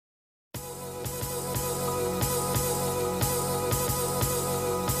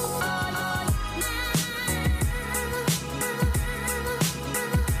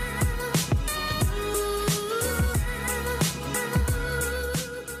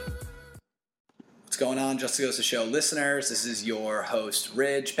going on, Just Goes to Show listeners? This is your host,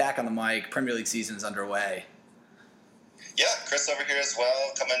 Ridge, back on the mic. Premier League season is underway. Yeah, Chris over here as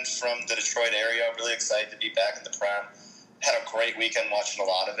well, coming from the Detroit area. Really excited to be back in the Prem. Had a great weekend watching a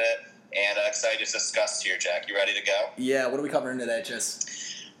lot of it, and excited to discuss here, Jack. You ready to go? Yeah, what are we covering today, Just?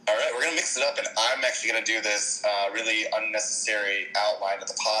 All right, we're going to mix it up, and I'm actually going to do this really unnecessary outline of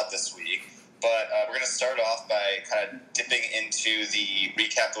the pod this week. But we're going to start off by kind of dipping into the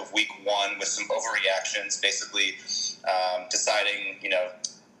recap of week one with some overreactions, basically deciding,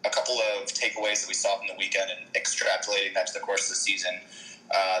 a couple of takeaways that we saw from the weekend and extrapolating that to the course of the season.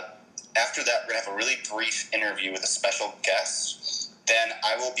 After that, we're going to have a really brief interview with a special guest. Then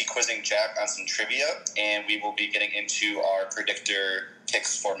I will be quizzing Jack on some trivia, and we will be getting into our predictor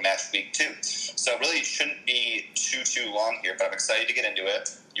picks for match week 2. So really it shouldn't be too long here, but I'm excited to get into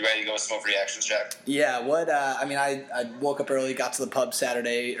it. You ready to go with some overreactions, Jack? Yeah, I woke up early, got to the pub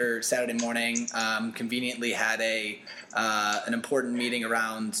Saturday morning, conveniently had an important meeting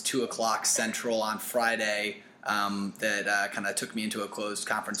around 2 o'clock Central on Friday that kind of took me into a closed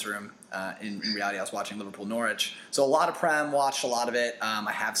conference room. In reality, I was watching Liverpool-Norwich. So a lot of Prem, watched a lot of it.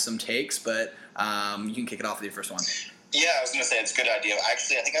 I have some takes, but you can kick it off with your first one. Yeah, I was going to say it's a good idea.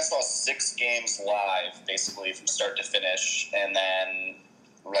 Actually, I think I saw 6 games live, basically, from start to finish, and then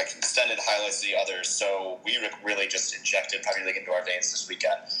extended highlights of the others. So we really just injected Premier League into our veins this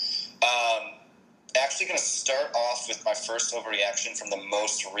weekend. Actually going to start off with my first overreaction from the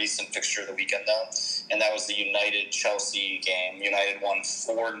most recent fixture of the weekend, though, and that was the United-Chelsea game. United won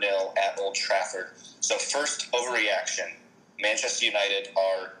 4-0 at Old Trafford. So first overreaction, Manchester United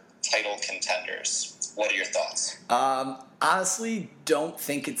are title contenders. What are your thoughts? Honestly, don't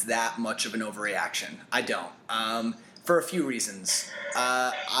think it's that much of an overreaction. I don't. For a few reasons.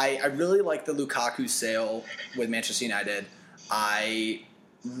 I really like the Lukaku sale with Manchester United.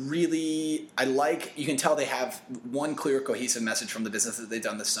 You can tell they have one clear, cohesive message from the business that they've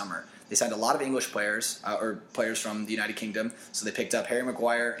done this summer. They signed a lot of English players, or players from the United Kingdom. So they picked up Harry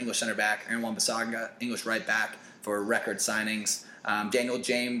Maguire, English center back, Aaron Wan-Bissaka, English right back for record signings. Daniel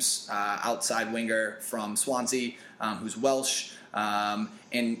James, outside winger from Swansea, who's Welsh.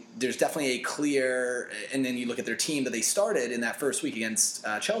 And there's definitely a clear, and then you look at their team that they started in that first week against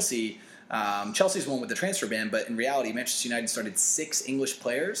Chelsea. Chelsea's one with the transfer ban, but in reality, Manchester United started 6 English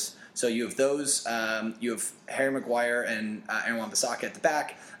players. So you have those, you have Harry Maguire and Aaron Wan-Bissaka at the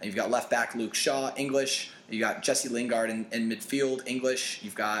back. And you've got left back Luke Shaw, English. You got Jesse Lingard in midfield, English.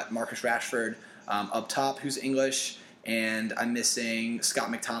 You've got Marcus Rashford up top, who's English. And I'm missing Scott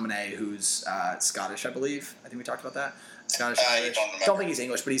McTominay, who's Scottish, I believe. I think we talked about that. Scottish. Don't think he's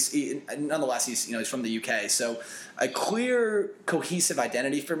English, but nonetheless he's from the UK. So a clear, cohesive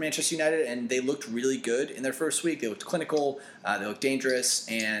identity for Manchester United, and they looked really good in their first week. They looked clinical, they looked dangerous,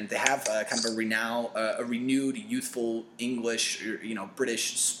 and they have kind of a renewed, youthful English,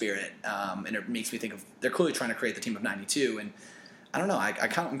 British spirit. And it makes me think of they're clearly trying to create the team of '92. And I don't know,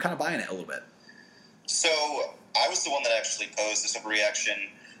 I'm kind of buying it a little bit. So I was the one that actually posed this overreaction.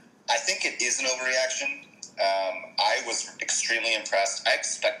 I think it is an overreaction. I was extremely impressed. I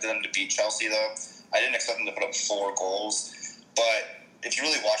expected them to beat Chelsea, though. I didn't expect them to put up 4 goals. But if you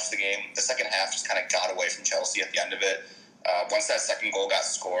really watch the game, the second half just kind of got away from Chelsea at the end of it. Once that second goal got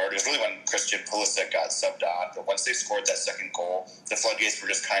scored, it was really when Christian Pulisic got subbed on. But once they scored that second goal, the floodgates were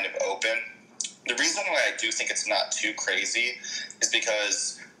just kind of open. The reason why I do think it's not too crazy is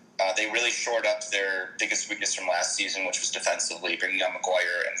because they really shored up their biggest weakness from last season, which was defensively, bringing on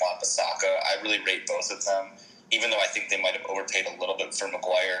Maguire and Wan-Bissaka. I really rate both of them, even though I think they might have overpaid a little bit for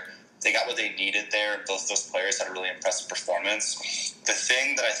Maguire. They got what they needed there, and both those players had a really impressive performance. The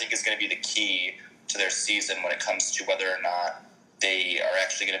thing that I think is going to be the key to their season when it comes to whether or not they are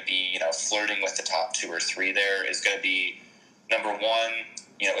actually going to be, flirting with the top 2 or 3 there is going to be, number one,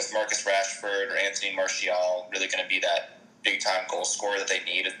 is Marcus Rashford or Anthony Martial really going to be that big-time goal scorer that they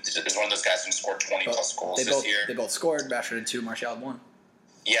need? Is one of those guys who scored 20-plus goals this year. They both scored. Rashford had 2, Martial had 1.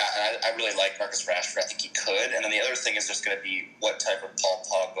 Yeah, and I really like Marcus Rashford. I think he could. And then the other thing is just going to be what type of Paul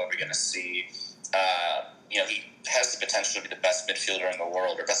Pogba we're going to see. He has the potential to be the best midfielder in the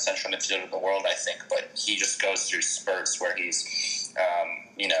world, or best central midfielder in the world, I think. But he just goes through spurts where he's,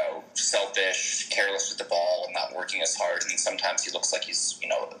 selfish, careless with the ball, and not working as hard. And sometimes he looks like he's,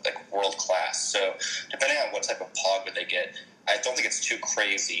 world class. So depending on what type of Pogba they get, I don't think it's too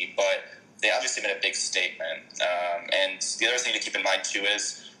crazy, but they obviously made a big statement. And the other thing to keep in mind, too,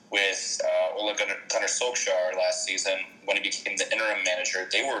 is with Ole Gunnar Solskjaer last season, when he became the interim manager,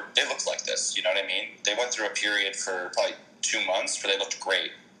 they looked like this, you know what I mean? They went through a period for probably 2 months where they looked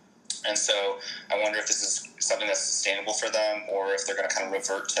great. And so I wonder if this is something that's sustainable for them, or if they're going to kind of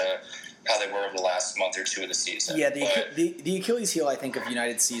revert to how they were over the last month or two of the season. Yeah, the Achilles heel, I think, of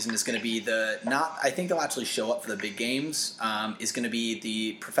United's season is going to be I think they'll actually show up for the big games, is going to be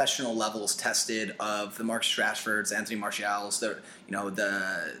the professional levels tested of the Marcus Rashfords, Anthony Martials, the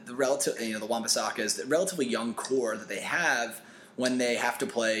relative, the Wan-Bissakas, the relatively young core that they have when they have to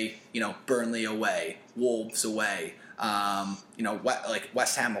play, Burnley away, Wolves away, like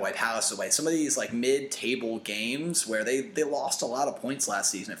West Ham away, Palace away. Some of these like mid-table games where they lost a lot of points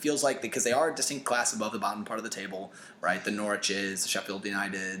last season. It feels like because they are a distinct class above the bottom part of the table, right? The Norwiches, the Sheffield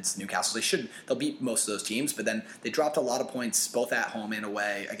Uniteds, Newcastle. They'll beat most of those teams, but then they dropped a lot of points both at home and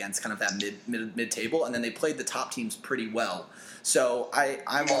away against kind of that mid-table, and then they played the top teams pretty well. So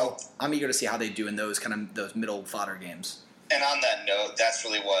I'm eager to see how they do in those middle fodder games. And on that note, that's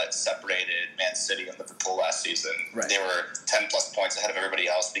really what separated Man City and Liverpool last season. Right. They were 10-plus points ahead of everybody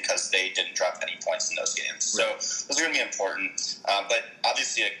else because they didn't drop any points in those games. Right. So those are going to be important. But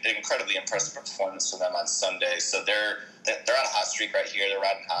obviously, an incredibly impressive performance for them on Sunday. So they're on a hot streak right here. They're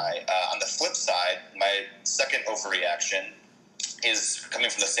riding high. On the flip side, my second overreaction is coming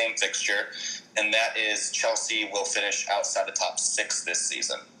from the same fixture, and that is Chelsea will finish outside the top 6 this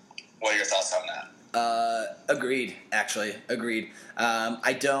season. What are your thoughts on that? Agreed.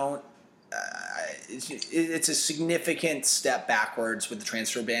 I don't. It's a significant step backwards with the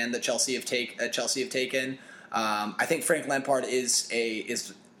transfer ban that Chelsea have taken. I think Frank Lampard is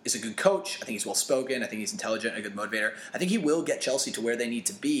a good coach. I think he's well spoken. I think he's intelligent, a good motivator. I think he will get Chelsea to where they need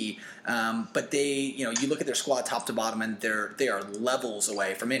to be. But they, you look at their squad top to bottom, and they are levels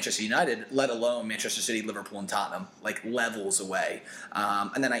away from Manchester United, let alone Manchester City, Liverpool, and Tottenham, like levels away.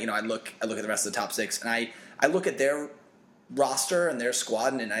 And then I look at the rest of the top 6, and I look at their roster and their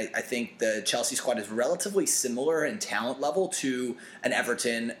squad, and I think the Chelsea squad is relatively similar in talent level to an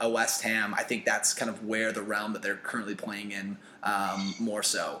Everton, a West Ham. I think that's kind of where the realm that they're currently playing in, more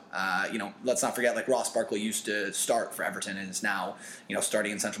so. Let's not forget, like, Ross Barkley used to start for Everton and is now,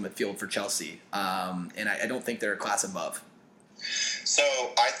 starting in central midfield for Chelsea. And I don't think they're a class above. So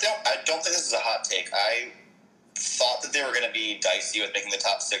I don't think this is a hot take. I thought that they were going to be dicey with making the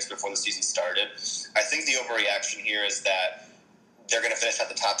top 6 before the season started. I think the overreaction here is that they're going to finish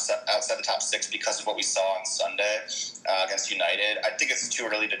outside the top 6 because of what we saw on Sunday against United. I think it's too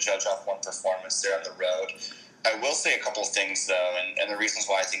early to judge off one performance there on the road. I will say a couple of things, though, and the reasons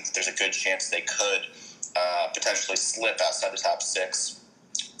why I think that there's a good chance they could potentially slip outside the top 6.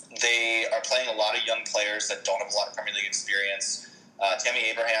 They are playing a lot of young players that don't have a lot of Premier League experience. Tammy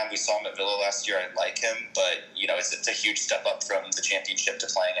Abraham, we saw him at Villa last year. I like him, but it's a huge step up from the Championship to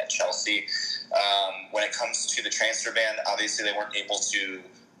playing at Chelsea. When it comes to the transfer ban, obviously they weren't able to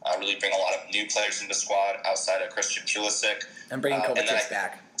really bring a lot of new players into the squad outside of Christian Pulisic. And bringing Kovacic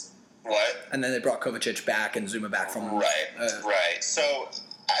back. What? And then they brought Kovacic back and Zuma back from... Right. So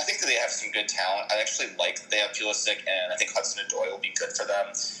I think that they have some good talent. I actually like that they have Pulisic, and I think Hudson-Odoi will be good for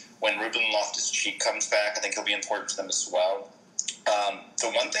them. When Ruben Loftus-Cheek comes back, I think he'll be important for them as well. The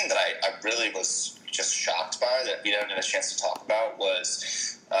one thing that I really was just shocked by that we didn't have a chance to talk about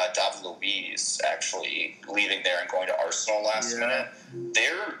was David Luiz actually leaving there and going to Arsenal last minute.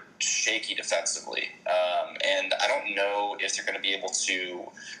 They're shaky defensively, and I don't know if they're going to be able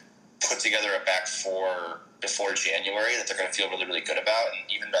to put together a back 4 before January that they're going to feel really, really good about.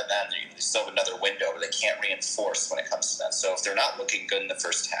 And even by then, they still have another window where they can't reinforce when it comes to that. So if they're not looking good in the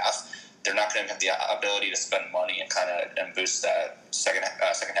first half, they're not going to have the ability to spend money and boost that second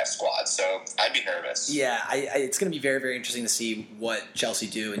half squad. So I'd be nervous. Yeah, it's going to be very, very interesting to see what Chelsea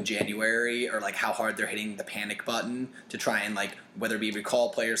do in January, or like how hard they're hitting the panic button to try and, like, whether it be recall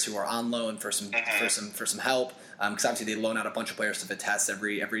players who are on loan for some help, because obviously they loan out a bunch of players to Vitesse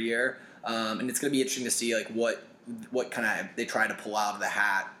every year, and it's going to be interesting to see like what kind of they try to pull out of the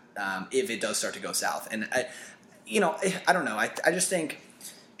hat if it does start to go south. And I don't know. I just think.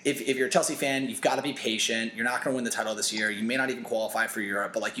 If you're a Chelsea fan, you've got to be patient. You're not going to win the title this year. You may not even qualify for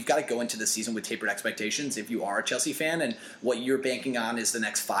Europe, but you've got to go into the season with tapered expectations if you are a Chelsea fan, and what you're banking on is the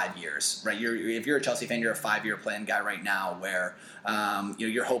next 5 years, right? If you're a Chelsea fan, you're a 5-year plan guy right now, where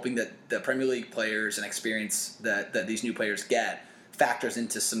you're hoping that the Premier League players and experience that these new players get factors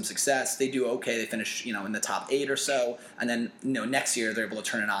into some success. They do okay. They finish, in the top 8 or so, and then next year they're able to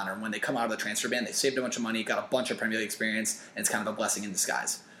turn it on. Or when they come out of the transfer ban, they saved a bunch of money, got a bunch of Premier League experience, and it's kind of a blessing in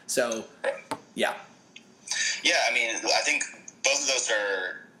disguise. So, yeah. Yeah, I mean, I think both of those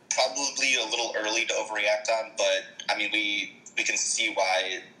are probably a little early to overreact on, but, I mean, we can see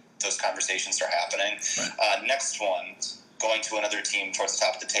why those conversations are happening. Right. Next one, going to another team towards the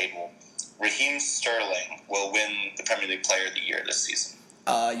top of the table, Raheem Sterling will win the Premier League Player of the Year this season.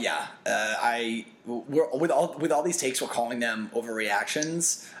 We're with all these takes, we're calling them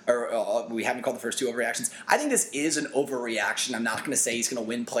overreactions, or we haven't called the first two overreactions. I think this is an overreaction. I'm not going to say he's going to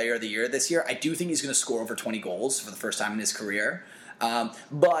win Player of the Year this year. I do think he's going to score over 20 goals for the first time in his career,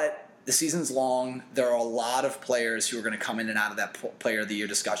 but the season's long. There are a lot of players who are going to come in and out of that Player of the Year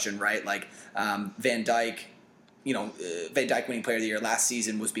discussion, right? Like Van Dijk. Van Dijk winning Player of the Year last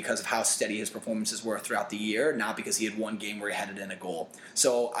season was because of how steady his performances were throughout the year, not because he had one game where he had it in a goal.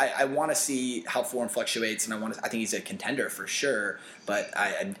 So I want to see how form fluctuates, and I think he's a contender for sure. But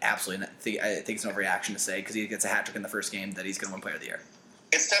I absolutely think it's an overreaction to say because he gets a hat trick in the first game that he's going to win Player of the Year.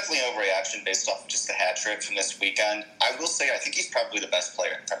 It's definitely an overreaction based off of just the hat trick from this weekend. I will say I think he's probably the best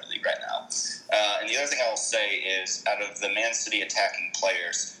player in the Premier League right now. And the other thing I will say is out of the Man City attacking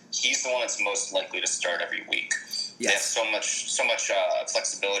players, he's the one that's most likely to start every week. Yes. They have so much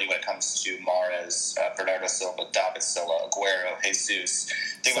flexibility when it comes to Mahrez, Bernardo Silva, David Silva, Aguero, Jesus.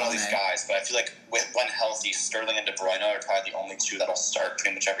 Think about all these guys, but I feel like when healthy, Sterling and De Bruyne are probably the only two that'll start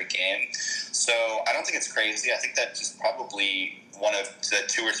pretty much every game. So I don't think it's crazy. I think that he's probably one of the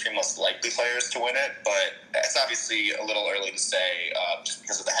two or three most likely players to win it, but it's obviously a little early to say just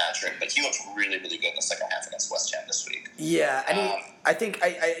because of the hat trick. But he looked really, really good in the second half against West Ham this week. Yeah, and I think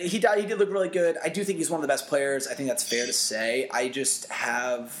he did look really good. I do think he's one of the best players. I think that's fair to say. I just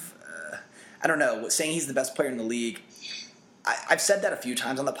have, I don't know, saying he's the best player in the league. I've said that a few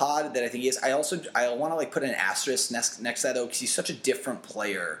times on the pod that I think he is. I want to put an asterisk next to that though because he's such a different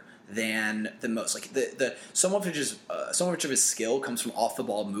player than the most. Like so much of his skill comes from off the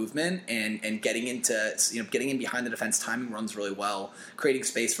ball movement and getting in behind the defense, timing runs really well, creating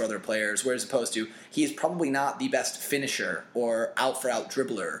space for other players. Whereas opposed to he is probably not the best finisher or out for out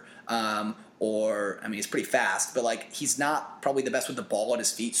dribbler. He's pretty fast, but he's not probably the best with the ball at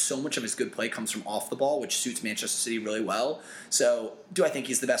his feet. So much of his good play comes from off the ball, which suits Manchester City really well. So, do I think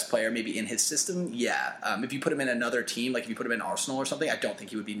he's the best player maybe in his system? Yeah. If you put him in another team, like if you put him in Arsenal or something, I don't think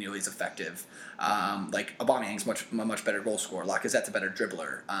he would be nearly as effective. Aubameyang's a much better goal scorer. Lacazette's a better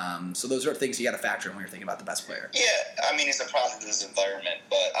dribbler. So those are things you got to factor in when you're thinking about the best player. Yeah, he's a product of his environment,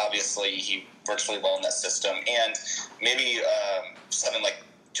 but obviously he works really well in that system. And maybe something like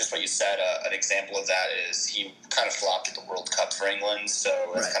just what you said, an example of that is he kind of flopped at the World Cup for England, so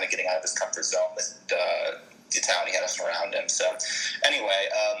it's kind of getting out of his comfort zone with the talent he has around him. So anyway,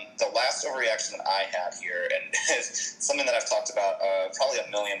 the last overreaction that I had here, and it's something that I've talked about probably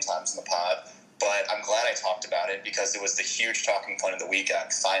a million times in the pod, but I'm glad I talked about it because it was the huge talking point of the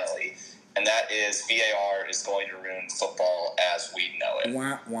weekend, finally, and that is VAR is going to ruin football as we know it.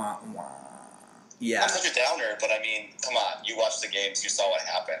 Wah, wah, wah. Yeah. I'm such a downer, but come on, you watched the games, you saw what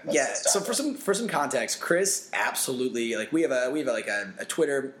happened. So for some context, Chris absolutely we have a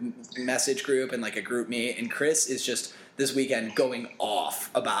Twitter message group and a group meet, and Chris is just this weekend going off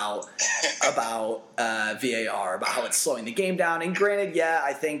about VAR, about how it's slowing the game down. And granted,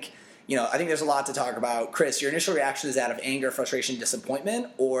 I think there's a lot to talk about. Chris, your initial reaction is that of anger, frustration, disappointment,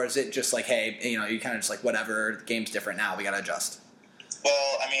 or is it just hey, you kind of just whatever, the game's different now, we got to adjust?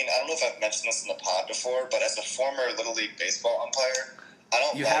 Well, I don't know if I've mentioned this in the pod before, but as a former Little League baseball umpire, I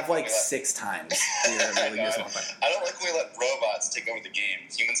don't You have 6 times. I don't like when we let robots take over the game.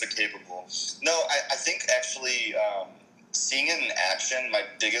 Humans are capable. No, I think actually seeing it in action, my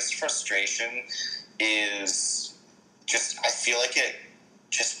biggest frustration is just I feel like it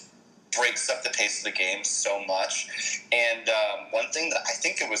just breaks up the pace of the game so much. And one thing that I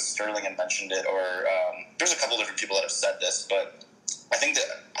think it was Sterling had mentioned it, or there's a couple different people that have said this, but I think that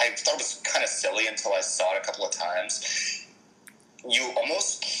I thought it was kind of silly until I saw it a couple of times. You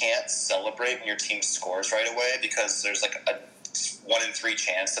almost can't celebrate when your team scores right away because there's a 1 in 3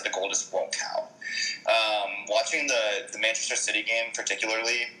 chance that the goal just won't count. Watching the Manchester City game,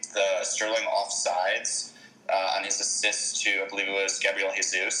 particularly the Sterling offsides on his assist to, I believe it was Gabriel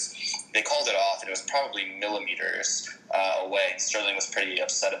Jesus, they called it off and it was probably millimeters away. And Sterling was pretty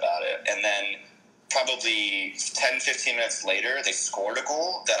upset about it. And then probably 10, 15 minutes later, they scored a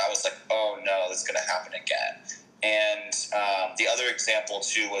goal that I was like, oh no, this is going to happen again. And the other example,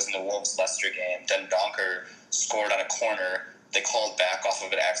 too, was in the Wolves-Leicester game. Den Donker scored on a corner. They called back off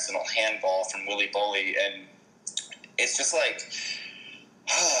of an accidental handball from Willy Bolly. And it's just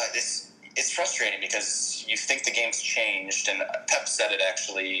it's frustrating because you think the game's changed. And Pep said it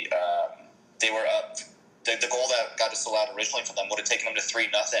actually. They were up. The goal that got disallowed originally for them would have taken them to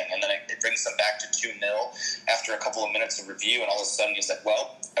 3-0, and then it brings them back to 2-0 after a couple of minutes of review, and all of a sudden he's like,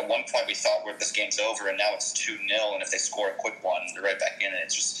 well, at one point we thought this game's over, and now it's 2-0, and if they score a quick one, they're right back in, and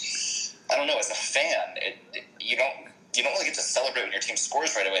it's just, I don't know, as a fan, you don't really get to celebrate when your team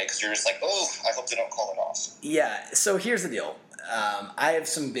scores right away, because you're just like, oh, I hope they don't call it off. Yeah, so here's the deal. I have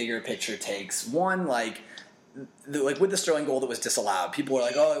some bigger picture takes. One, like with the Sterling goal that was disallowed, people were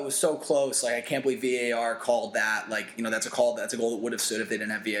like, "Oh, it was so close! Like, I can't believe VAR called that. Like, that's a goal that would have stood if they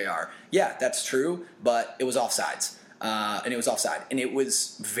didn't have VAR." Yeah, that's true, but it was offsides, and it was offside, and it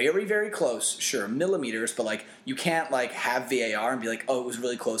was very, very close. Sure, millimeters, but like you can't like have VAR and be like, "Oh, it was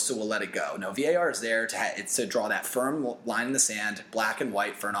really close, so we'll let it go." No, VAR is there it's to draw that firm line in the sand, black and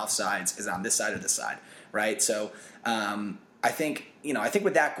white for an offsides is on this side or this side, right? So. I think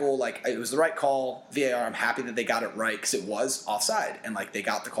with that goal, like it was the right call. VAR, I'm happy that they got it right because it was offside and like they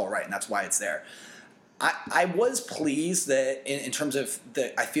got the call right, and that's why it's there. I was pleased that in terms of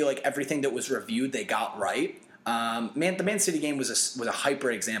I feel like everything that was reviewed they got right. The Man City game was a hyper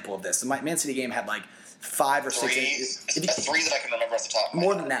example of this. The Man City game had like 5 or 6. Three that I can remember off the top.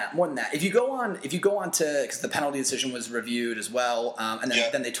 More than that. If you go on to because the penalty decision was reviewed as well, and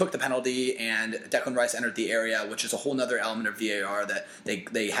then they took the penalty and Declan Rice entered the area, which is a whole other element of VAR that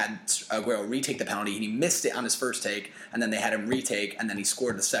they had Aguero retake the penalty and he missed it on his first take, and then they had him retake and then he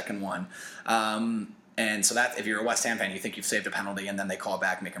scored the second one. And so that if you're a West Ham fan, you think you've saved a penalty, and then they call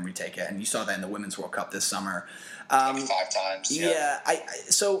back, make him retake it, and you saw that in the Women's World Cup this summer. 5 times. Yeah.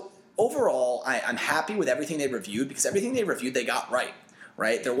 So. Overall, I'm happy with everything they reviewed because everything they reviewed, they got right,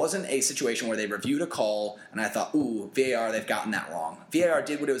 right? There wasn't a situation where they reviewed a call and I thought, ooh, VAR, they've gotten that wrong. VAR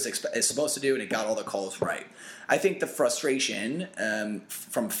did what it was supposed to do and it got all the calls right. I think the frustration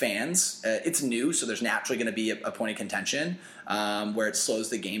from fans, it's new, so there's naturally going to be a point of contention where it slows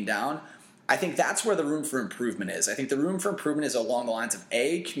the game down. I think that's where the room for improvement is. I think the room for improvement is along the lines of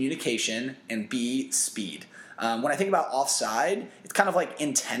A, communication, and B, speed. When I think about offside, it's kind of like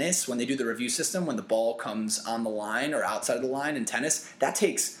in tennis when they do the review system, when the ball comes on the line or outside of the line in tennis, that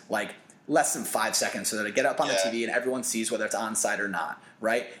takes like less than 5 seconds so that it get up on the TV and everyone sees whether it's onside or not,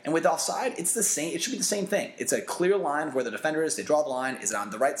 right? And with offside, it's the same. It should be the same thing. It's a clear line of where the defender is. They draw the line. Is it on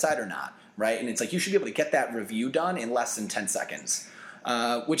the right side or not, right? And it's like you should be able to get that review done in less than 10 seconds.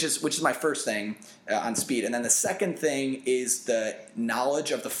 Which is my first thing on speed. And then the second thing is the knowledge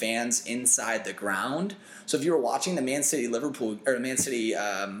of the fans inside the ground. So if you were watching the Man City Liverpool or Man City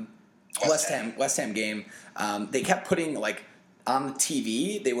West Ham game, they kept putting like on the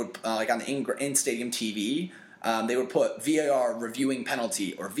TV. They would like on the in stadium TV. They would put VAR reviewing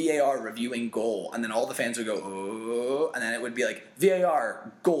penalty or VAR reviewing goal, and then all the fans would go, oh, and then it would be like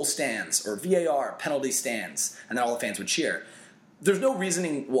VAR goal stands or VAR penalty stands, and then all the fans would cheer. There's no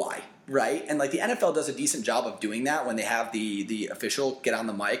reasoning why, right? And like the NFL does a decent job of doing that when they have the official get on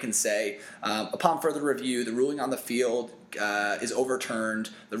the mic and say, upon further review, the ruling on the field is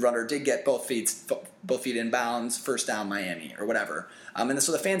overturned. The runner did get both feet in bounds, first down Miami or whatever. And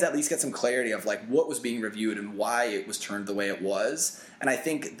so the fans at least get some clarity of like what was being reviewed and why it was turned the way it was. And I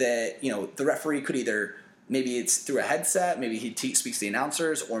think that the referee could either. Maybe it's through a headset, maybe he speaks to the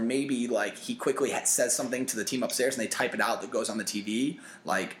announcers, or maybe like he quickly says something to the team upstairs and they type it out that goes on the TV,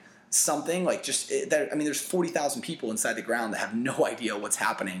 like something like there's 40,000 people inside the ground that have no idea what's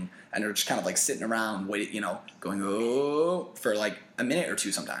happening and are just kind of like sitting around waiting, going oh for like a minute or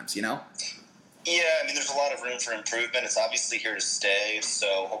two sometimes, Yeah, I mean, there's a lot of room for improvement. It's obviously here to stay,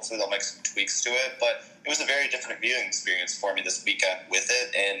 so hopefully they'll make some tweaks to it. But it was a very different viewing experience for me this weekend with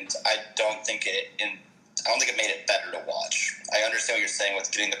it, and I don't think it made it better to watch. I understand what you're saying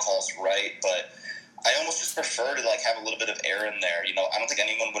with getting the calls right, but I almost just prefer to like have a little bit of error in there. I don't think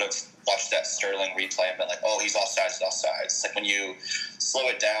anyone would have watched that Sterling replay and been like, "Oh, he's offsides, he's offsides." It's like when you slow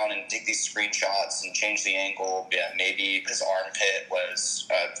it down and take these screenshots and change the angle. Yeah, maybe his armpit was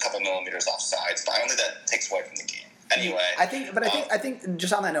a couple millimeters offsides, but I don't think that takes away from the game. Anyway, I think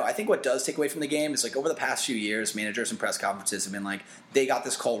just on that note, I think what does take away from the game is like over the past few years, managers and press conferences have been like, they got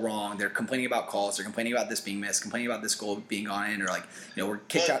this call wrong. They're complaining about calls. They're complaining about this being missed. Complaining about this goal being gone in, or like we're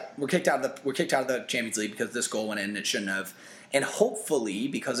kicked out of the Champions League because this goal went in and it shouldn't have. And hopefully,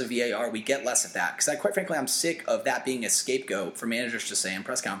 because of VAR, we get less of that. Because quite frankly, I'm sick of that being a scapegoat for managers to say in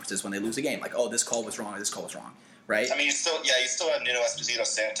press conferences when they lose a game, like, oh, this call was wrong or this call was wrong. Right? I mean, you still have Nuno Esposito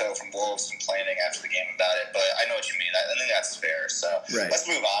Santo from Wolves complaining after the game about it, but I know what you mean. I think that's fair. So Let's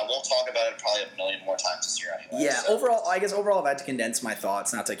move on. We'll talk about it probably a million more times this year anyway. Yeah, so. Overall, if I had to condense my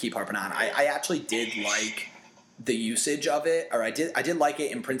thoughts, not to keep harping on, I actually did like the usage of it, or I did like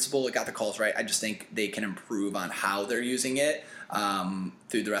it in principle. It got the calls right. I just think they can improve on how they're using it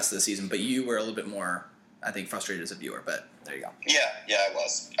through the rest of the season. But you were a little bit more, I think, frustrated as a viewer, but there you go. Yeah, I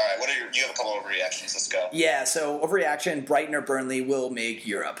was. All right, you have a couple of overreactions. Let's go. Yeah, so overreaction, Brighton or Burnley will make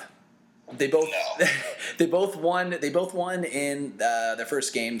Europe. They both won in their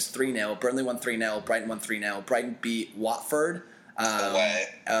first games 3-0. Burnley won 3-0. Brighton won 3-0. Brighton beat Watford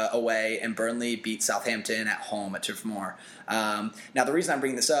away, and Burnley beat Southampton at home at Turf Moor. Now, the reason I'm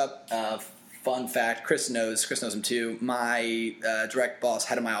bringing this up, fun fact, Chris knows him too. My direct boss,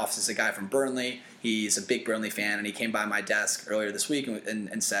 head of my office, is a guy from Burnley. He's a big Burnley fan, and he came by my desk earlier this week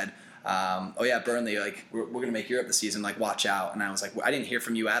and said, oh yeah, Burnley, like we're going to make Europe this season, like watch out. And I was like, I didn't hear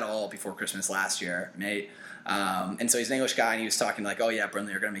from you at all before Christmas last year, mate. And so he's an English guy, and he was talking like, oh yeah,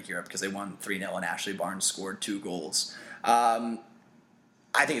 Burnley are going to make Europe because they won 3-0 and Ashley Barnes scored 2 goals.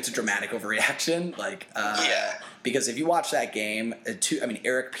 I think it's a dramatic overreaction, because if you watch that game,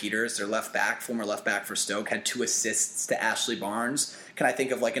 Eric Peters, their former left back for Stoke, had 2 assists to Ashley Barnes. Can I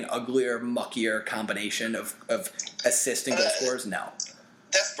think of like an uglier, muckier combination of assist and goal scorers? No.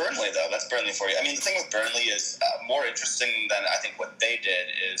 That's Burnley, though. That's Burnley for you. I mean, the thing with Burnley is more interesting than I think what they did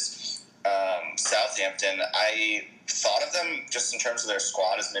is Southampton. I thought of them just in terms of their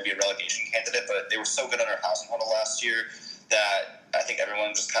squad as maybe a relegation candidate, but they were so good under Hasenhuttl last year that I think everyone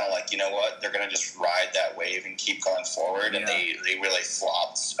was just kind of like, you know what, they're going to just ride that wave and keep going forward, and they really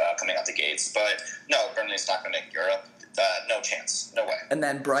flopped coming out the gates. But no, Burnley's not going to make Europe. No chance. No way. And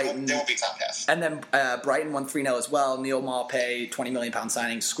then Brighton... They will be top half. And then Brighton won 3-0 as well. Neil Maupay, £20 million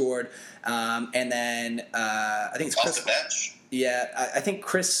signing, scored. And then I think it's off Chris... the bench. Yeah, I think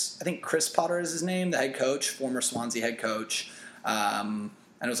Chris Potter is his name, the head coach, former Swansea head coach. I know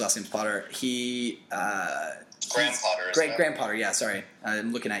his last name's Potter. Graham Potter. Graham Potter, yeah, sorry.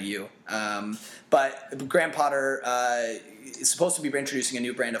 I'm looking at you. But Graham Potter is supposed to be introducing a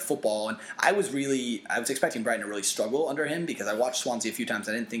new brand of football, and I was expecting Brighton to really struggle under him because I watched Swansea a few times.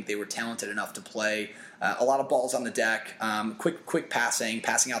 I didn't think they were talented enough to play a lot of balls on the deck, quick passing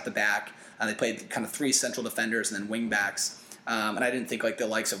out the back. They played kind of 3 central defenders and then wing backs. And I didn't think like the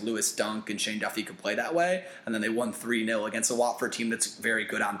likes of Lewis Dunk and Shane Duffy could play that way. And then they won 3-0 against a Watford team that's very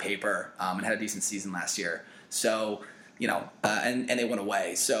good on paper and had a decent season last year. So, and they went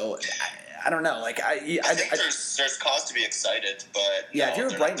away. So I don't know. Like I think there's cause to be excited, but yeah, no, if you're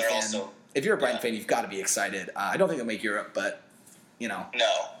a Brighton fan, you've got to be excited. I don't think they'll make Europe, but No,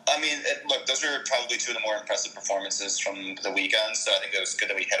 I mean, look, those are probably 2 of the more impressive performances from the weekend, so I think it was good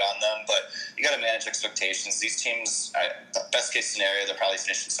that we hit on them, but you got to manage expectations. These teams, best case scenario, they're probably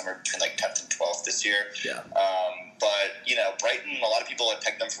finishing somewhere between like 10th and 12th this year. Yeah. But, Brighton, a lot of people had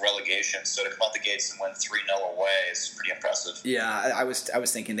pegged them for relegation, so to come out the gates and win 3-0 away is pretty impressive. Yeah, I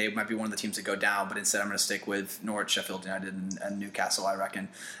was thinking they might be one of the teams that go down, but instead I'm going to stick with Norwich, Sheffield United, and Newcastle, I reckon.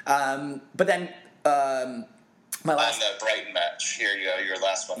 But then... my last, on the Brighton match, here you go, your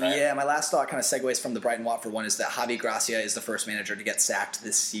last one, right? Yeah, my last thought kind of segues from the Brighton-Watford one is that Javi Gracia is the first manager to get sacked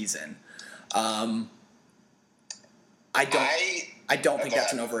this season. I don't think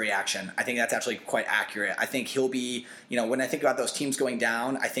that's an overreaction. I think that's actually quite accurate. I think he'll be, when I think about those teams going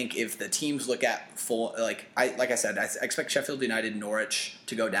down, I think if the teams look at full, like I said, I expect Sheffield United, Norwich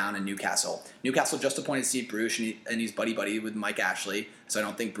to go down, and Newcastle. Newcastle just appointed Steve Bruce, and he's buddy with Mike Ashley, so I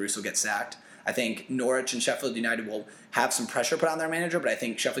don't think Bruce will get sacked. I think Norwich and Sheffield United will have some pressure put on their manager, but I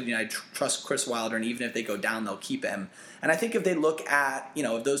think Sheffield United trust Chris Wilder, and even if they go down, they'll keep him. And I think if they look at,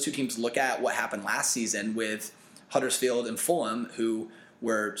 if those 2 teams look at what happened last season with Huddersfield and Fulham, who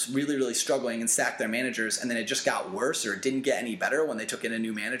were really, really struggling and sacked their managers, and then it just got worse or it didn't get any better when they took in a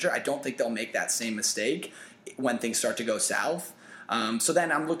new manager, I don't think they'll make that same mistake when things start to go south. So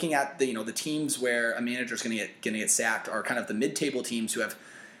then I'm looking at the teams where a manager is going to get sacked are kind of the mid-table teams who have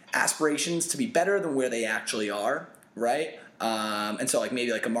aspirations to be better than where they actually are, right? And so like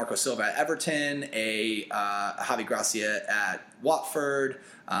maybe like a Marco Silva at Everton, a Javi Gracia at Watford,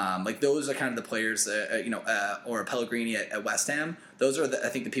 like those are kind of the players that, or a Pellegrini at West Ham. Those are I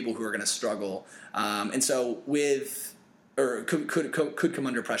think the people who are going to struggle. And so could come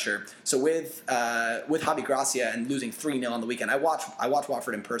under pressure. So with Javi Gracia and losing 3-0 on the weekend, I watched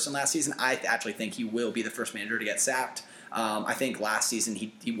Watford in person last season. I actually think he will be the first manager to get sacked. I think last season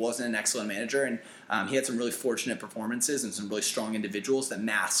he wasn't an excellent manager, and he had some really fortunate performances and some really strong individuals that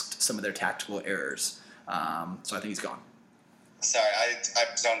masked some of their tactical errors. So I think he's gone. Sorry, I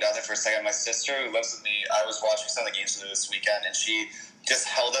zoned out there for a second. My sister, who lives with me, I was watching some of the games this weekend, and she just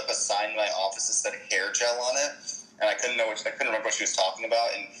held up a sign in my office that said hair gel on it, and I couldn't remember what she was talking about,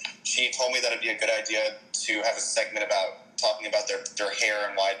 and she told me that it'd be a good idea to have a segment about talking about their hair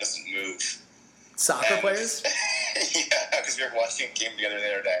and why it doesn't move. Soccer players? Yeah, because we were watching a game together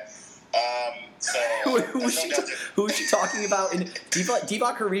the other day. Who was she talking about? And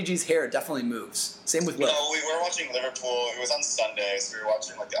Divock Origi's hair definitely moves. Same with Will. No, we were watching Liverpool. It was on Sunday, so we were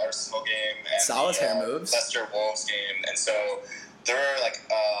watching like the Arsenal game and Salah's hair moves. Leicester Wolves game, and so there were like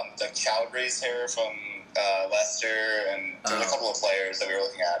the Cowdray's hair from Leicester, and there were a couple of players that we were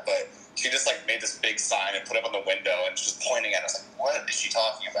looking at, but she just like made this big sign and put it on the window and just pointing at it. I was like, what is she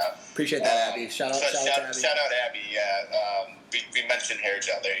talking about? Appreciate that, Abby. Shout out Abby. Shout out Abby. Yeah, we mentioned hair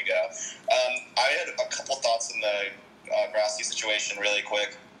gel. There you go. I had a couple thoughts in the Grassi situation really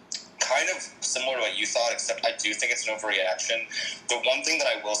quick. Kind of similar to what you thought, except I do think it's an overreaction. The one thing that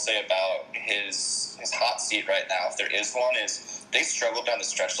I will say about his hot seat right now, if there is one, is they struggled down the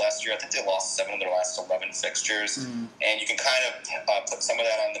stretch last year. I think they lost 7 of their last 11 fixtures, and you can kind of put some of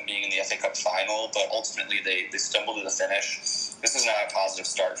that on them being in the FA Cup final, but ultimately they stumbled to the finish. This is not a positive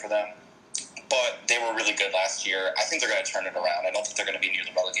start for them, but they were really good last year. I think they're going to turn it around. I don't think they're going to be near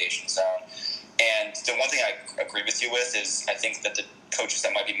the relegation zone. And the one thing I agree with you with is I think that the coaches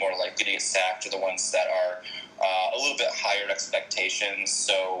that might be more likely to get sacked are the ones that are a little bit higher expectations.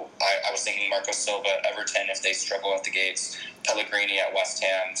 So I was thinking Marco Silva at Everton, if they struggle at the gates, Pellegrini at West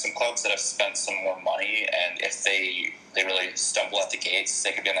Ham, some clubs that have spent some more money, and if they really stumble at the gates,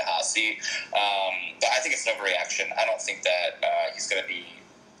 they could be in the hot seat. But I think it's an overreaction. I don't think that he's going to be,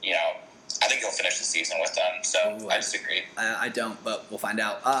 I think he'll finish the season with them. So I disagree. I don't, but we'll find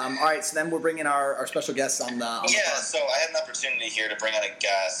out. All right, so then we're bringing our special guests on the pod. So I had an opportunity here to bring on a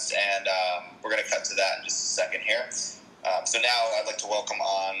guest, and we're going to cut to that in just a second here. So now I'd like to welcome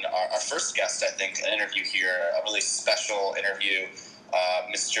on our first guest, I think, an interview here, a really special interview,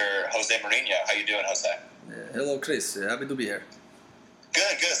 Mr. Jose Mourinho. How you doing, Jose? Hello, Chris. Happy to be here.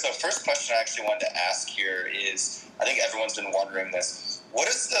 Good. So first question I actually wanted to ask here is, I think everyone's been wondering this. What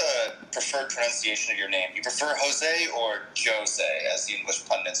is the preferred pronunciation of your name? You prefer Jose or Jose, as the English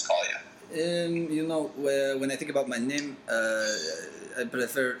pundits call you? When I think about my name, I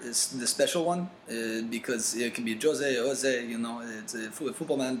prefer the special one because it can be Jose. It's a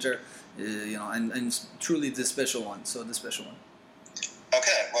football manager. I'm truly the special one. So the special one.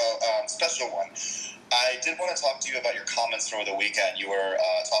 Okay, well, special one. I did want to talk to you about your comments over the weekend. You were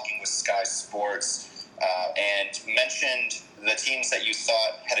talking with Sky Sports and mentioned the teams that you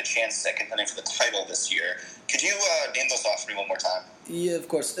thought had a chance at contending for the title this year. Could you name those off for me one more time? Yeah, of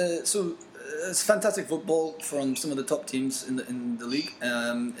course. It's fantastic football from some of the top teams in the league.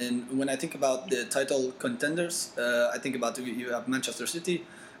 And when I think about the title contenders, I think about you have Manchester City,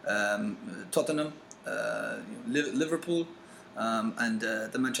 Tottenham, Liverpool, and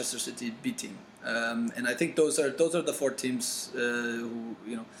the Manchester City B team. And I think those are the 4 teams who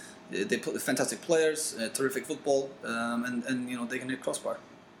they play fantastic players, terrific football, and they can hit crossbar.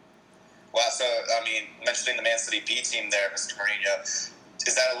 Wow, so mentioning the Man City B team there, Mr. Mourinho,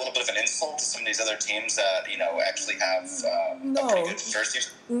 is that a little bit of an insult to some of these other teams that actually have a pretty good first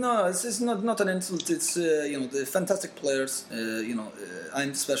season? No, it's not an insult. It's the fantastic players. I'm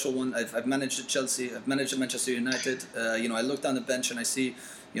the special one. I've managed at Chelsea. I've managed at Manchester United. I look down the bench and I see.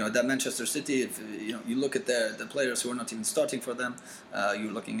 That Manchester City, if you look at the players who are not even starting for them,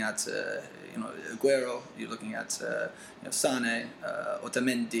 you're looking at Aguero, you're looking at Sane,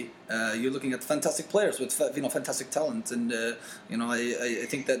 Otamendi, you're looking at fantastic players with fantastic talent, and I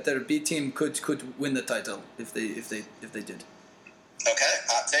think that their B team could win the title if they did. Okay,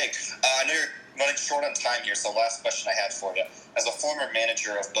 hot take. I know you're running short on time here, so last question I had for you. As a former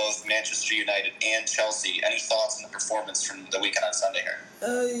manager of both Manchester United and Chelsea, any thoughts on the performance from the weekend on Sunday here?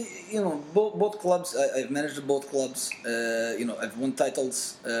 Both clubs. I've managed both clubs. I've won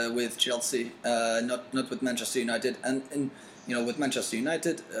titles with Chelsea, not with Manchester United, and with Manchester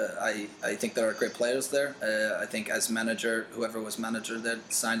United, I think there are great players there. I think as manager, whoever was manager there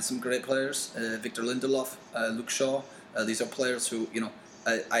signed some great players. Victor Lindelof, Luke Shaw. These are players who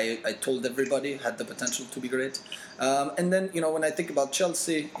I told everybody had the potential to be great. And then, when I think about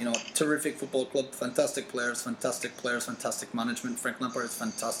Chelsea, terrific football club, fantastic players, fantastic management. Frank Lampard is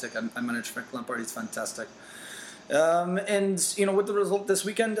fantastic. I managed Frank Lampard, he's fantastic. And, with the result this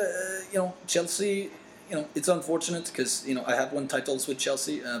weekend, Chelsea, it's unfortunate because, I have won titles with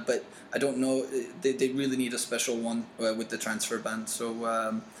Chelsea, but I don't know, they really need a special one with the transfer ban.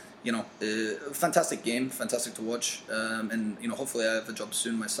 So, fantastic game, fantastic to watch, and hopefully I have a job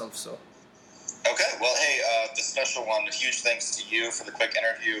soon myself. So. Okay, well, hey, the special one. A huge thanks to you for the quick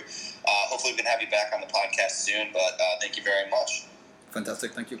interview. Hopefully we can have you back on the podcast soon. But thank you very much.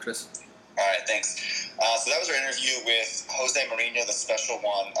 Fantastic, thank you, Chris. All right, thanks. So that was our interview with Jose Mourinho, the special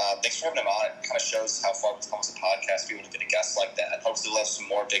one. Thanks for having him on. It kind of shows how far we've come as a podcast to be able to get a guest like that. Hopefully we'll have some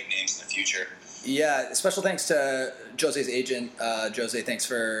more big names in the future. Yeah, special thanks to Jose's agent. Jose, thanks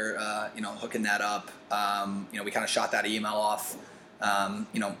for hooking that up. We kind of shot that email off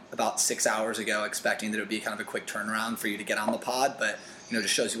about 6 hours ago, expecting that it would be kind of a quick turnaround for you to get on the pod, but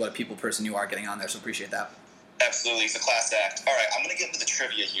just shows you what a people person you are getting on there, so appreciate that. Absolutely. He's a class act. All right, I'm going to get into the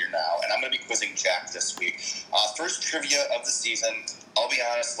trivia here now, and I'm going to be quizzing Jack this week. First trivia of the season. I'll be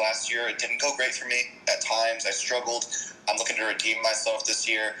honest, last year it didn't go great for me. At times I struggled. I'm looking to redeem myself this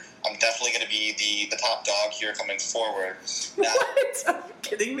year. I'm definitely going to be the top dog here coming forward. Now, What? Are you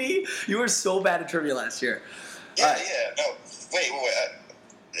kidding me? You were so bad at trivia last year. Yeah. No, wait.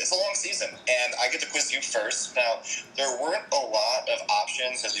 It's a long season, and I get to quiz you first. Now, there weren't a lot of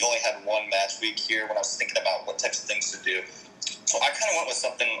options, as we only had one match week here when I was thinking about what types of things to do. So I kind of went with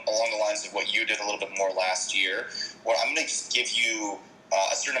something along the lines of what you did a little bit more last year, where I'm going to just give you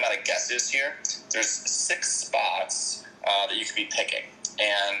a certain amount of guesses here. There's 6 spots that you could be picking.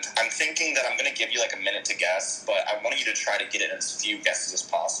 And I'm thinking that I'm going to give you like a minute to guess, but I want you to try to get it in as few guesses as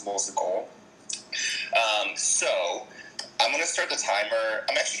possible as the goal. So I'm going to start the timer.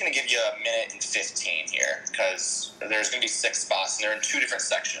 I'm actually going to give you a minute and 15 here because there's going to be 6 spots, and they're in 2 different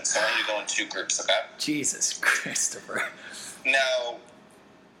sections. So I want you to go in 2 groups, okay? Jesus Christopher. Now,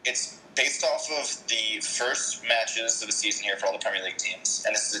 it's based off of the first matches of the season here for all the Premier League teams,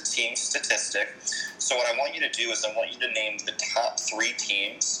 and this is a team statistic. So what I want you to do is I want you to name the top 3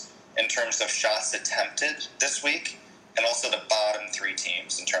 teams in terms of shots attempted this week, and also the bottom 3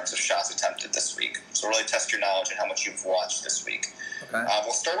 teams in terms of shots attempted this week. So really test your knowledge and how much you've watched this week. Okay.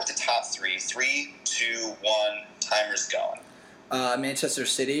 We'll start with the top 3. 3, 2, 1, timer's going. Manchester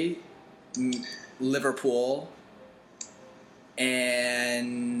City, Liverpool,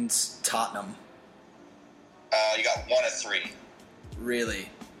 and Tottenham. You got 1 of 3. Really?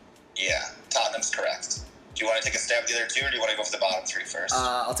 Yeah, Tottenham's correct. Do you want to take a stab at the other 2, or do you want to go for the bottom 3 first?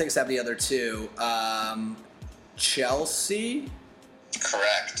 I'll take a stab at the other 2. Chelsea?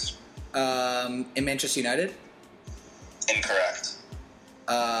 Correct. In Manchester United? Incorrect.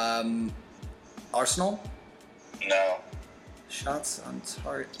 Arsenal? No. Shots on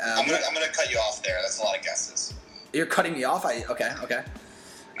target. I'm gonna cut you off there. That's a lot of guesses. You're cutting me off? Okay.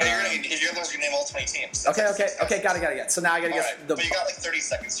 No, if you're going to name all 20 teams. Okay, got it. So now I got to guess right, the but you got like 30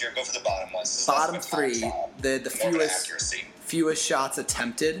 seconds here. Go for the bottom ones. This is bottom less of a 3. time The fewest shots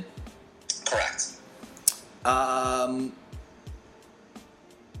attempted. Correct. So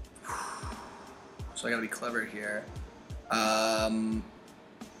I got to be clever here.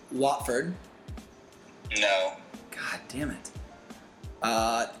 Watford. No. God damn it.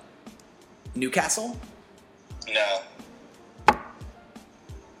 Newcastle. No.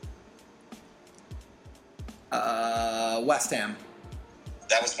 West Ham.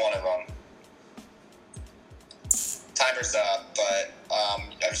 That was one of them. Timer's up, but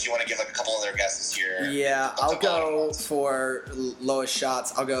if you want to give like a couple other guesses here. Yeah, I'll go for lowest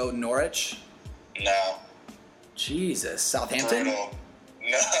shots. I'll go Norwich. No. Jesus. Southampton? Brutal.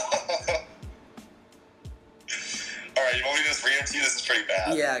 No. All right, you want me to just read it to you? This is pretty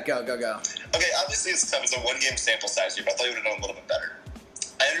bad. Yeah, go. Okay, obviously it's tough. It's a 1-game sample size here, but I thought you would have known a little bit better.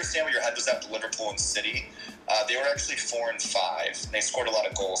 I understand where your head was at with Liverpool and City. They were actually 4 and 5. And they scored a lot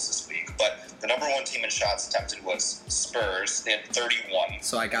of goals this week. But the number 1 team in shots attempted was Spurs. They had 31.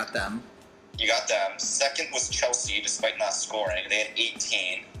 So I got them. You got them. Second was Chelsea, despite not scoring. They had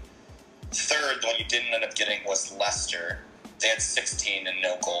 18. Third, the one you didn't end up getting, was Leicester. They had 16 and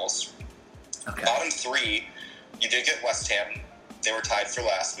no goals. Okay. Bottom 3, you did get West Ham. They were tied for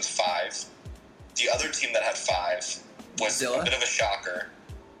last with 5. The other team that had 5 was Villa? a bit of a shocker.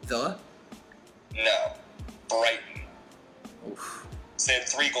 Villa? No. Brighton. Oof. So they had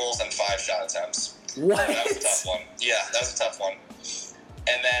 3 goals and 5 shot attempts. What? That was a tough one. Yeah, that was a tough one.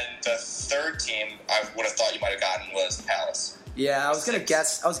 And then the third team I would have thought you might have gotten was Palace. Yeah, I was gonna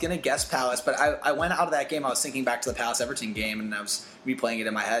guess Palace, but I went out of that game. I was thinking back to the Palace Everton game, and I was replaying it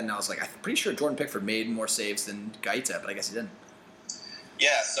in my head, and I was like, I'm pretty sure Jordan Pickford made more saves than Gaeta, but I guess he didn't.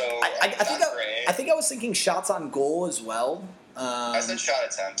 Yeah, so I think I was thinking shots on goal as well. I said shot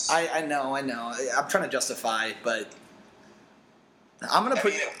attempts. I know. I'm trying to justify, but I'm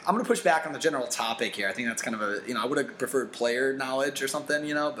gonna push back on the general topic here. I think that's kind of I would have preferred player knowledge or something,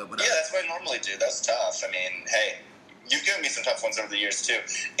 but whatever. Yeah, that's what I normally do. That's tough. I mean, hey, you've given me some tough ones over the years too,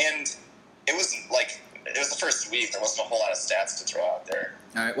 and it was the first week. There wasn't a whole lot of stats to throw out there.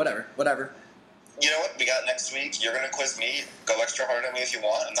 All right, whatever. You know what? We got next week. You're going to quiz me. Go extra hard on me if you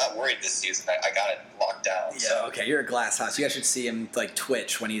want. I'm not worried this season. I got it locked down. Yeah, so. Okay. You're a glass house. You guys should see him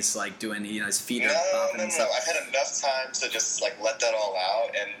twitch when he's doing his feet are popping No. and stuff. I've had enough time to just let that all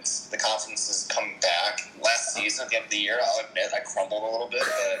out, and the confidence has come back. Last season, at the end of the year, I'll admit I crumbled a little bit.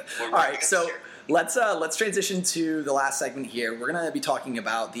 But all right, so let's transition to the last segment here. We're going to be talking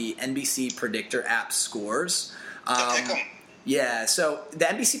about the NBC Predictor app scores. Pick 'em. Yeah, so the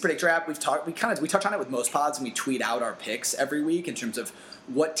NBC Predictor app, we touch on it with most pods, and we tweet out our picks every week in terms of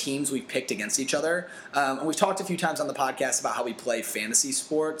what teams we've picked against each other. And we've talked a few times on the podcast about how we play fantasy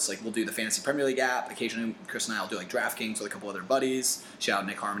sports. Like, we'll do the Fantasy Premier League app. Occasionally, Chris and I will do like DraftKings with a couple other buddies. Shout out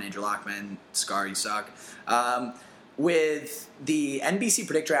Nick Harmon, Andrew Lockman, Scar, you suck. With the NBC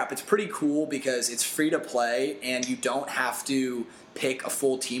Predictor app, it's pretty cool because it's free to play, and you don't have to pick a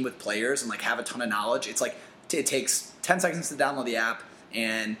full team with players and like have a ton of knowledge. It's like it takes 10 seconds to download the app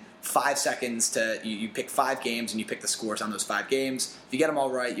and 5 seconds to you pick 5 games and you pick the scores on those 5 games. If you get them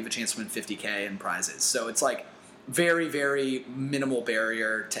all right, you have a chance to win $50K in prizes. So it's like very, very minimal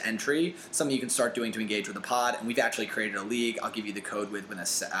barrier to entry, something you can start doing to engage with the pod. And we've actually created a league. I'll give you the code in a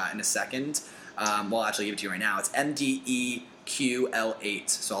second. Well, I'll actually give it to you right now. It's MDEQL8.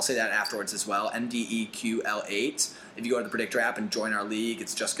 So I'll say that afterwards as well. MDEQL8. If you go to the Predictor app and join our league,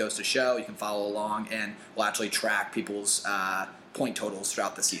 it just goes to show. You can follow along, and we'll actually track people's point totals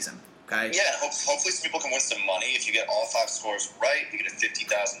throughout the season. Okay? Yeah, hopefully some people can win some money. If you get all 5 scores right, you get a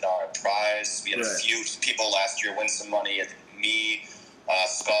 $50,000 prize. We had a few people last year win some money. I think me,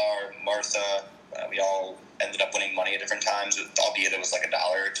 Scar, Martha, we all ended up winning money at different times, albeit it was like $1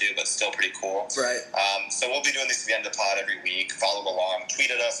 or $2, but still pretty cool. Right. So we'll be doing this at the end of the pod every week. Follow along,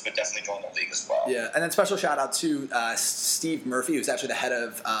 tweet at us, but definitely join the league as well. Yeah, and then special shout out to Steve Murphy, who's actually the head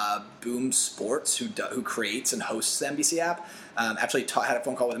of Boom Sports, who creates and hosts the NBC app. Actually had a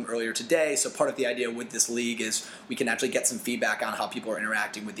phone call with him earlier today. So part of the idea with this league is we can actually get some feedback on how people are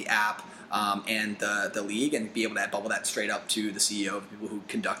interacting with the app and the league, and be able to bubble that straight up to the CEO of people who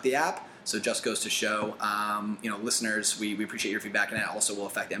conduct the app. So it just goes to show, listeners, we appreciate your feedback, and it also will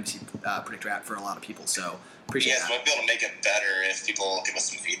affect the NBC Predictor app for a lot of people. So appreciate that. Yeah, so we'll be able to make it better if people give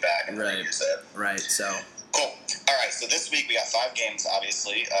us some feedback and use it. Right, so. Cool. All right, so this week we got 5 games,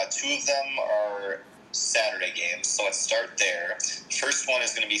 obviously. 2 of them are Saturday games, so let's start there. First one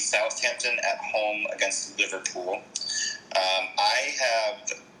is going to be Southampton at home against Liverpool. I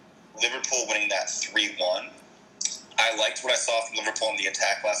have Liverpool winning that 3-1. I liked what I saw from Liverpool in the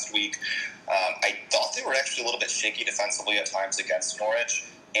attack last week. I thought they were actually a little bit shaky defensively at times against Norwich.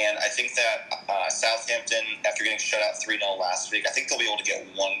 And I think that Southampton, after getting shut out 3-0 last week, I think they'll be able to get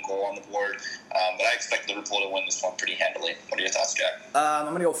 1 goal on the board. But I expect Liverpool to win this one pretty handily. What are your thoughts, Jack? I'm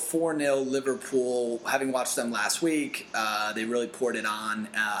going to go 4-0 Liverpool. Having watched them last week, they really poured it on.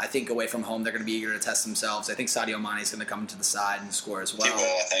 I think away from home, they're going to be eager to test themselves. I think Sadio Mane is going to come to the side and score as well. He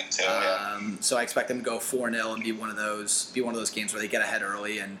will, I think, too. So I expect them to go 4-0 and be one of those games where they get ahead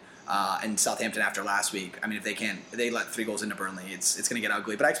early. And Southampton after last week, I mean, if they let 3 goals into Burnley, it's going to get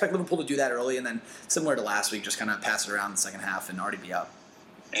ugly. But I expect Liverpool to do that early, and then similar to last week, just kind of pass it around in the second half and already be up.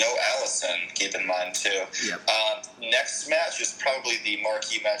 No Alisson, keep in mind, too. Yep. Next match is probably the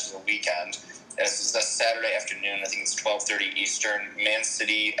marquee match of the weekend. This is a Saturday afternoon. I think it's 12:30 Eastern. Man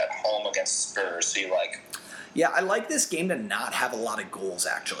City at home against Spurs. So you like? Yeah, I like this game to not have a lot of goals,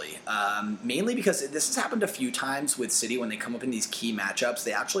 actually. Mainly because this has happened a few times with City when they come up in these key matchups.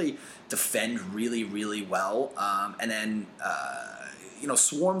 They actually defend really, really well, and then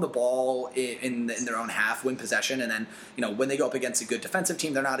swarm the ball in their own half, win possession, and then when they go up against a good defensive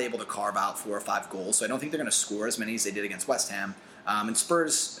team, they're not able to carve out 4 or 5 goals. So I don't think they're going to score as many as they did against West Ham. And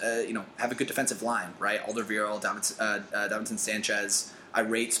Spurs, have a good defensive line, right? Alderweireld, Davinson Sanchez. I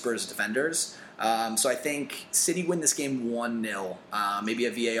rate Spurs defenders. So I think City win this game 1-0, maybe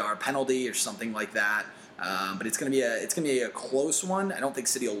a VAR penalty or something like that. But it's gonna be a close one. I don't think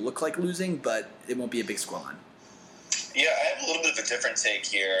City will look like losing, but it won't be a big scoreline. Yeah, I have a little bit of a different take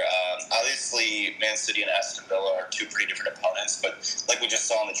here. Obviously, Man City and Aston Villa are 2 pretty different opponents, but like we just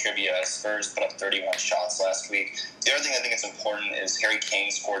saw in the trivia, Spurs put up 31 shots last week. The other thing I think is important is Harry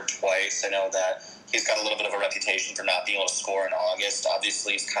Kane scored twice. I know that he's got a little bit of a reputation for not being able to score in August.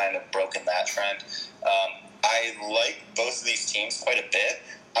 Obviously, he's kind of broken that trend. I like both of these teams quite a bit.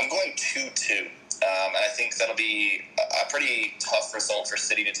 I'm going 2-2. And I think that'll be a pretty tough result for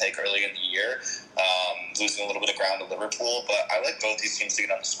City to take early in the year, losing a little bit of ground to Liverpool. But I like both these teams to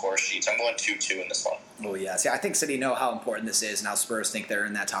get on the score sheets. I'm going 2-2 in this one. Oh yeah, see, I think City know how important this is, and how Spurs think they're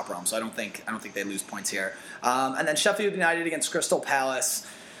in that top realm. So I don't think they lose points here. And then Sheffield United against Crystal Palace.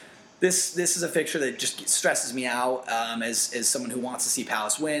 This is a fixture that just stresses me out as someone who wants to see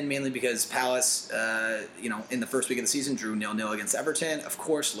Palace win, mainly because Palace, in the first week of the season, drew 0-0 against Everton. Of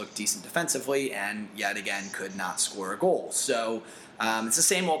course, looked decent defensively, and yet again could not score a goal. So it's the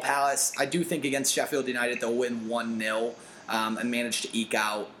same old Palace. I do think against Sheffield United they'll win 1-0 and manage to eke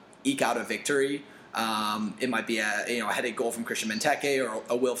out a victory. It might be a headed goal from Christian Benteke or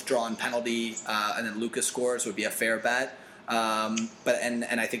a Wilf drawn penalty, and then Lucas scores would be a fair bet. But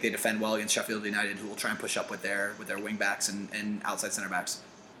I think they defend well against Sheffield United, who will try and push up with their wing backs and outside center backs.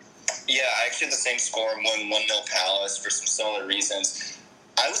 Yeah, I actually had the same score, 1-0 Palace for some similar reasons.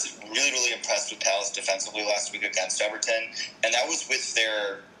 I was really, really impressed with Palace defensively last week against Everton, and that was with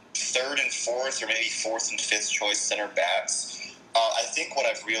their third and fourth, or maybe fourth and fifth choice center backs. I think what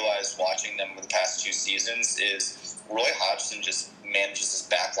I've realized watching them over the past 2 seasons is Roy Hodgson just manages his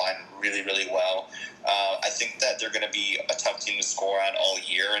back line really, really well. I think that they're going to be a tough team to score on all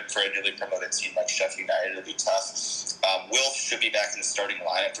year, and for a newly promoted team like Sheffield United, it'll be tough. Wilf should be back in the starting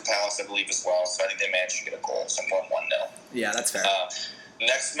lineup for Palace, I believe, as well, so I think they managed to get a goal, so I'm going 1-0. Yeah, that's fair.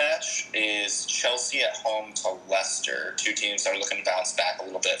 Next match is Chelsea at home to Leicester. 2 teams that are looking to bounce back a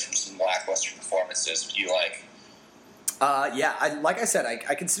little bit from some lackluster performances. What do you like? Like I said,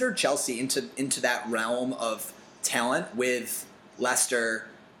 I consider Chelsea into that realm of talent with Leicester,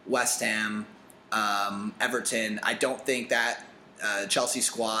 West Ham, Everton. I don't think that Chelsea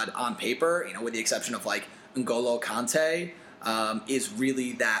squad on paper, with the exception of like N'Golo Kante, is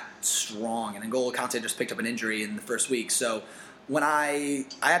really that strong. And N'Golo Kante just picked up an injury in the first week, so. When I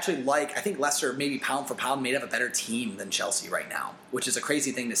think Leicester maybe pound for pound may have a better team than Chelsea right now, which is a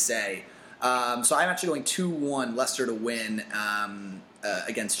crazy thing to say. So I'm actually going 2-1 Leicester to win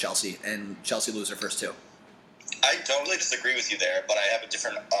against Chelsea, and Chelsea lose their first 2. I don't really disagree with you there, but I have a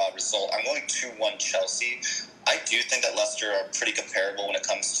different result. I'm going 2-1 Chelsea. I do think that Leicester are pretty comparable when it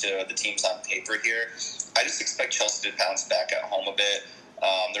comes to the teams on paper here. I just expect Chelsea to bounce back at home a bit.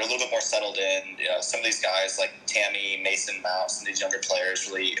 They're a little bit more settled in. Some of these guys like Tammy, Mason Mount, and these younger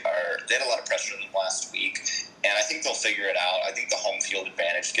players they had a lot of pressure on them last week, and I think they'll figure it out. I think the home field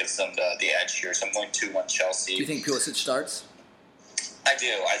advantage gives them the edge here, so I'm going 2-1 Chelsea. Do you think Pulisic starts? I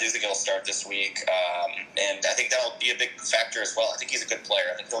do. I do think he'll start this week, and I think that'll be a big factor as well. I think he's a good player.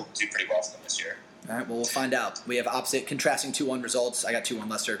 I think he'll do pretty well for them this year. All right, well, we'll find out. We have contrasting 2-1 results. I got 2-1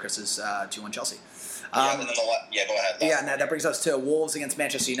 Leicester. Chris is 2-1 Chelsea. Go ahead. Yeah, now that brings us to Wolves against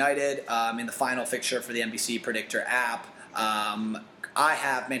Manchester United in the final fixture for the NBC Predictor app. I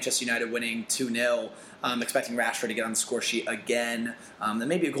have Manchester United winning 2-0. I'm expecting Rashford to get on the score sheet again. Then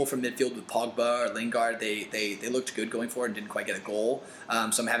maybe a goal from midfield with Pogba or Lingard. They looked good going forward and didn't quite get a goal.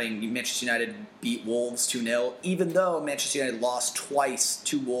 So I'm having Manchester United beat Wolves 2-0, even though Manchester United lost twice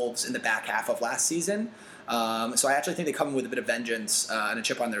to Wolves in the back half of last season. So I actually think they come in with a bit of vengeance and a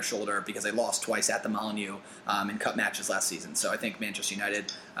chip on their shoulder because they lost twice at the Molineux in cup matches last season. So I think Manchester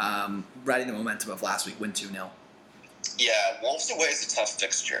United, riding the momentum of last week, win 2-0. Yeah, Wolves away is a tough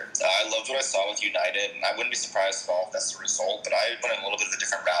fixture. I loved what I saw with United, and I wouldn't be surprised at all if that's the result, but I went a little bit of a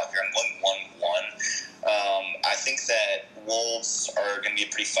different route here. I'm going 1-1. I think that Wolves are going to be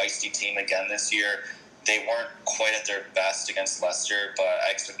a pretty feisty team again this year. They weren't quite at their best against Leicester, but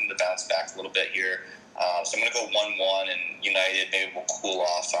I expect them to bounce back a little bit here. So I'm going to go 1-1, and United maybe will cool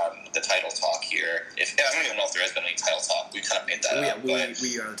off on the title talk here. I don't even know if there has been any title talk. We kind of made that up. We are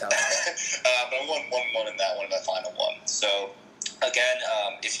the title talk. But I'm going 1-1 in that one, in the final one. So, again,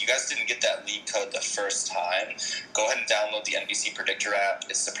 if you guys didn't get that league code the first time, go ahead and download the NBC Predictor app.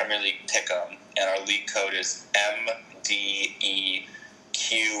 It's the Premier League Pick'em, and our league code is MDEQL8.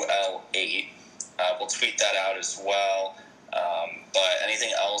 We'll tweet that out as well. But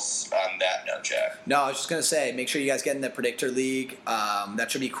anything else on that note, Jack? No, I was just going to say, make sure you guys get in the Predictor League.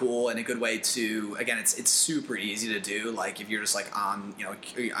 That should be cool and a good way to, again, it's super easy to do. Like if you're just like on,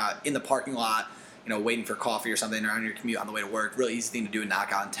 in the parking lot, waiting for coffee or something, or on your commute on the way to work, really easy thing to do and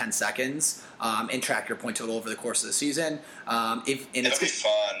knock out in 10 seconds and track your point total over the course of the season. It'll be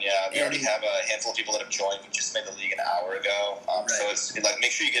fun, yeah. We already have a handful of people that have joined. We just made the league an hour ago. Right. So it's like,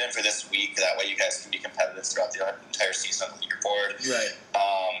 make sure you get in for this week. That way you guys can be competitive throughout the entire season on the leaderboard. Right.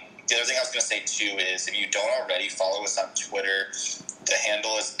 The other thing I was going to say, too, is if you don't already, follow us on Twitter. The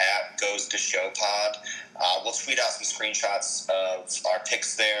handle is @GoesToShowPod. We'll tweet out some screenshots of our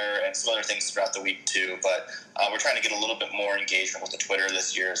picks there and some other things throughout the week, too. But we're trying to get a little bit more engagement with the Twitter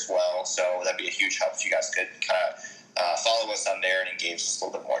this year as well. So that'd be a huge help if you guys could kind of follow us on there and engage us a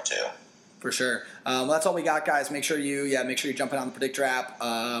little bit more, too. For sure. Well, that's all we got, guys. Make sure you jump in on the Predictor app,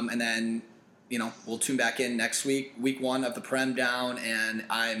 and then we'll tune back in next week, week 1 of the Prem down, and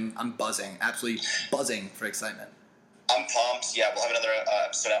I'm buzzing, absolutely buzzing for excitement. I'm pumped. Yeah, we'll have another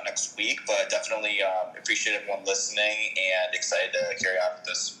episode out next week, but definitely appreciate everyone listening and excited to carry on with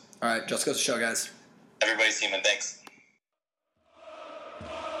this. All right, just goes to show, guys. Everybody's human. Thanks.